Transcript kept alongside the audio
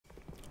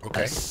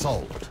Okay.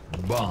 Assault.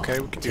 Bomb. Okay,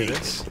 we can do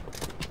this.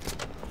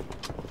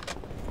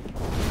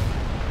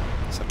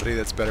 Somebody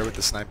that's better with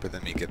the sniper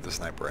than me, get the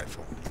sniper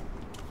rifle.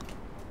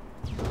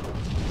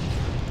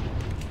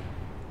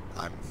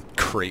 I'm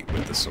great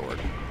with the sword.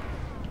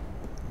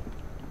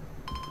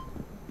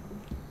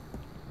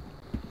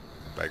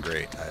 By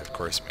great, I of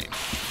course mean,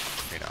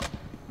 you know,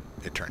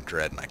 it turned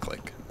red and I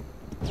click.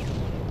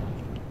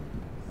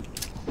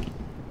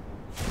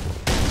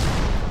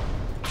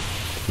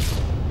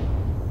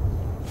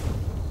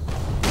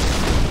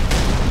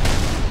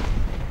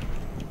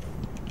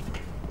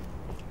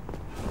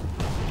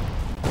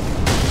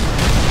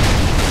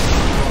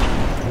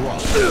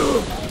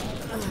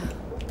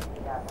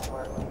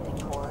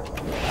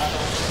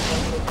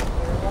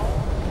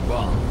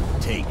 Bomb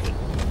taken.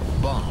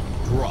 Bomb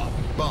drop.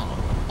 Bomb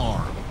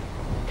armed.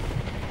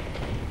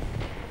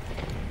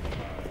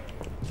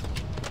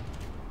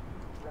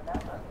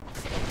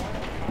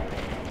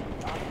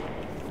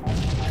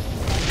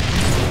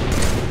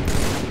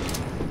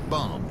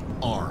 Bomb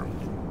armed.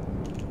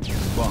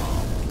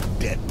 Bomb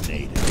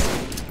detonated.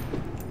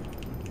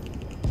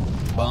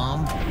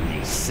 Bomb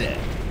reset.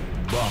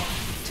 Bomb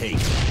taken.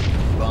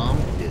 Bomb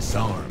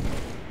disarmed.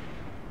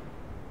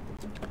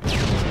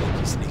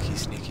 Sneaky,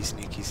 sneaky,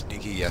 sneaky,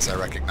 sneaky. Yes, I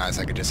recognize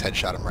I could just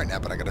headshot him right now,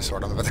 but I got a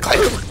sword on him with a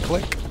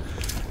click.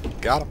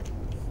 Got him.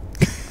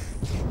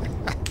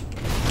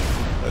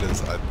 That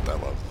is, I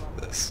love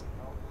this.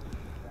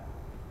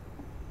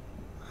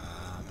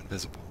 I'm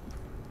invisible.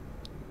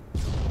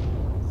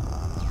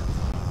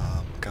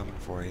 I'm coming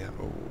for you.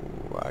 Oh,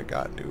 I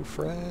got new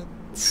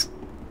friends.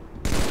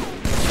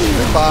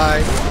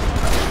 Goodbye.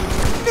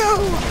 No!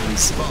 I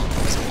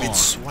was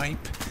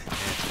mid-swipe.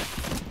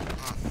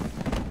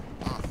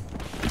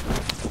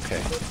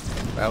 Okay.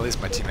 Well, at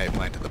least my teammate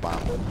planted the bomb.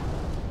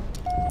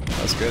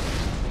 That was good.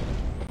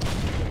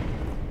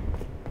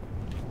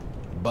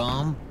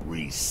 Bomb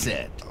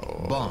reset.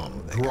 Oh,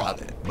 Bomb they got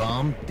dropped. it.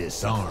 Bomb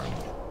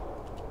disarmed.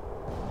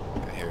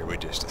 Here we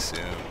just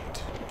assumed.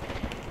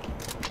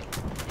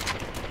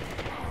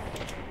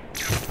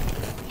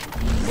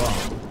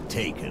 Bomb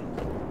taken.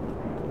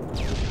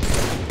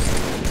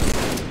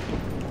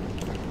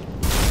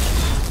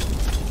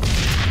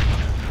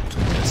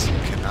 Yes, you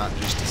cannot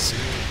just assume.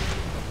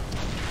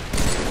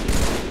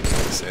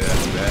 Say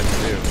that's bad to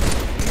do.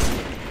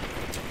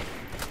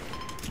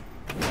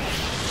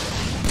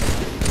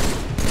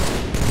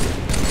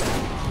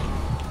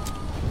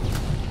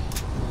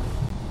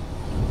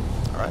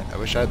 Alright, I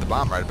wish I had the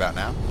bomb right about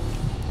now.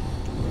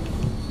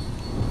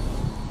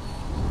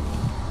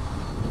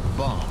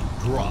 Bomb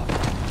drop.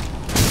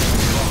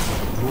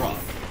 Bomb drop.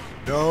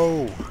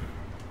 No!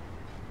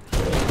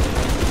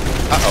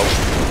 Uh-oh.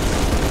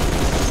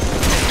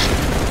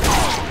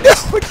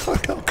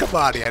 No, come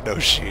on, he had no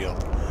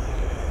shield.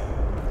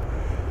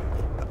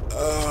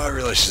 Oh, I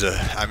really should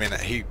have. I mean,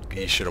 he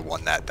should have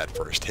won that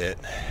first hit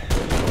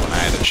when I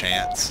had a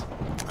chance.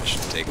 I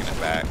should have taken it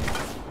back.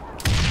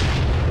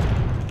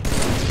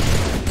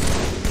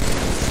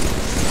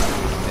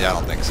 Yeah, I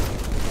don't think so.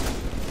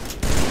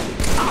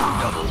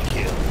 Double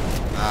kill.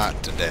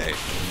 Not today.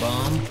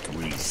 Bomb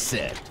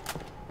reset.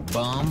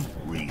 Bomb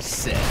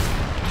reset.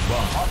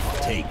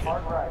 Bomb taken.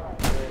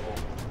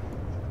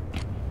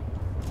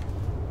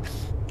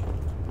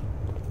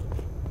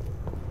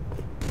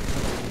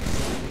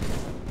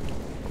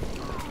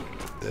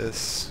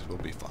 This will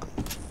be fun.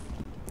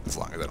 As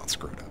long as I don't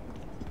screw it up.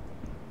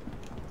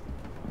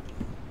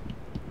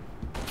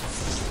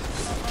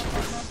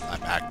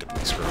 I'm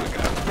actively screwing it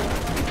up.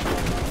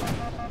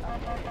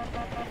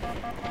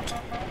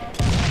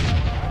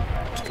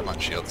 Come on,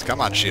 shields. Come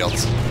on,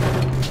 shields.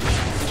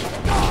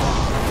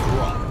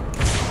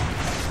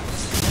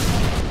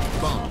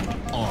 Bomb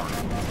armed.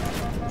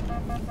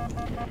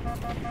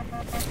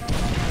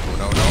 Oh,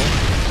 no, no.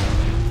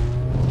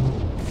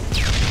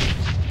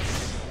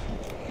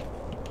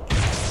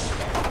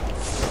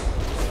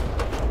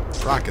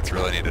 Rockets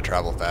really need to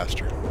travel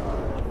faster.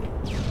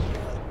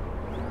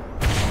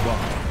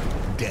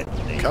 Bomb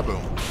detonated.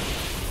 Kaboom.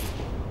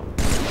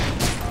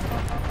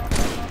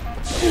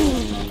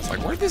 It's like,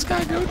 where'd this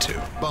guy go to?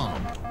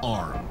 Bomb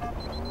armed.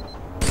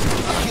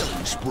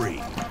 Killing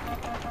spree.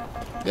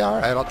 Yeah,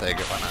 alright, I'll take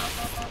it. Why not?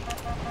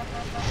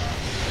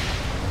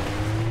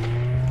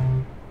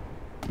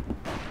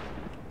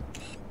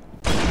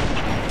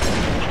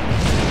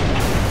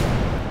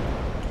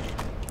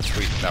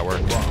 Sweet, that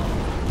worked.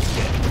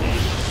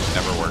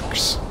 Never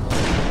works.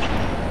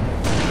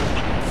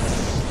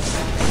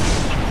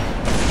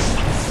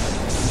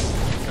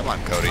 Come on,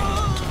 Cody.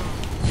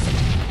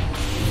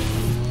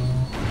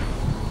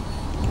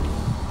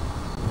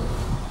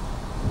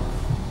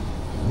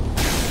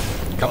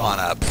 Come on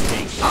up.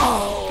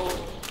 Oh.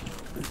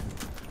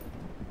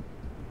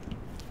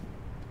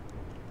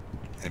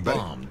 Anybody?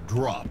 Bomb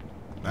drop.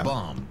 No?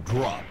 Bomb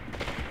drop.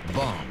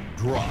 Bomb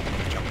drop.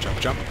 Jump, jump,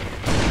 jump.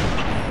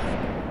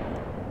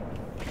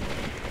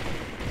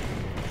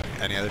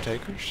 Any other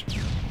takers?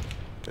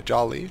 Did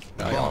y'all leave?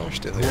 No, y'all are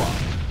still here.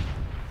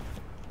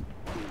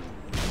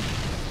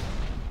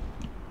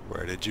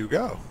 Where did you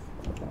go?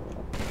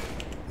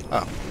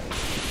 Oh.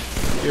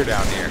 You're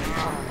down here.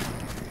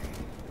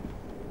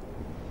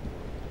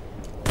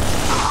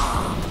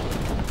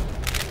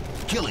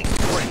 Killing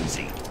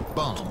frenzy.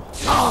 Bomb.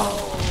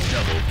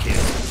 Double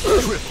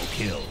kill. Triple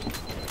kill.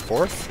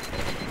 Fourth?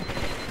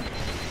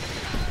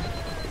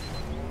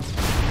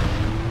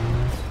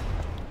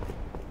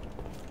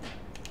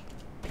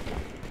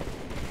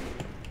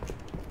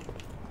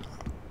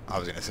 I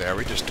was gonna say, are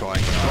we just toying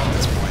with it at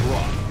this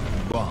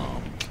point?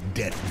 Bomb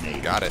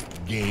detonated. Got it.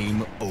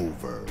 Game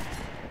over.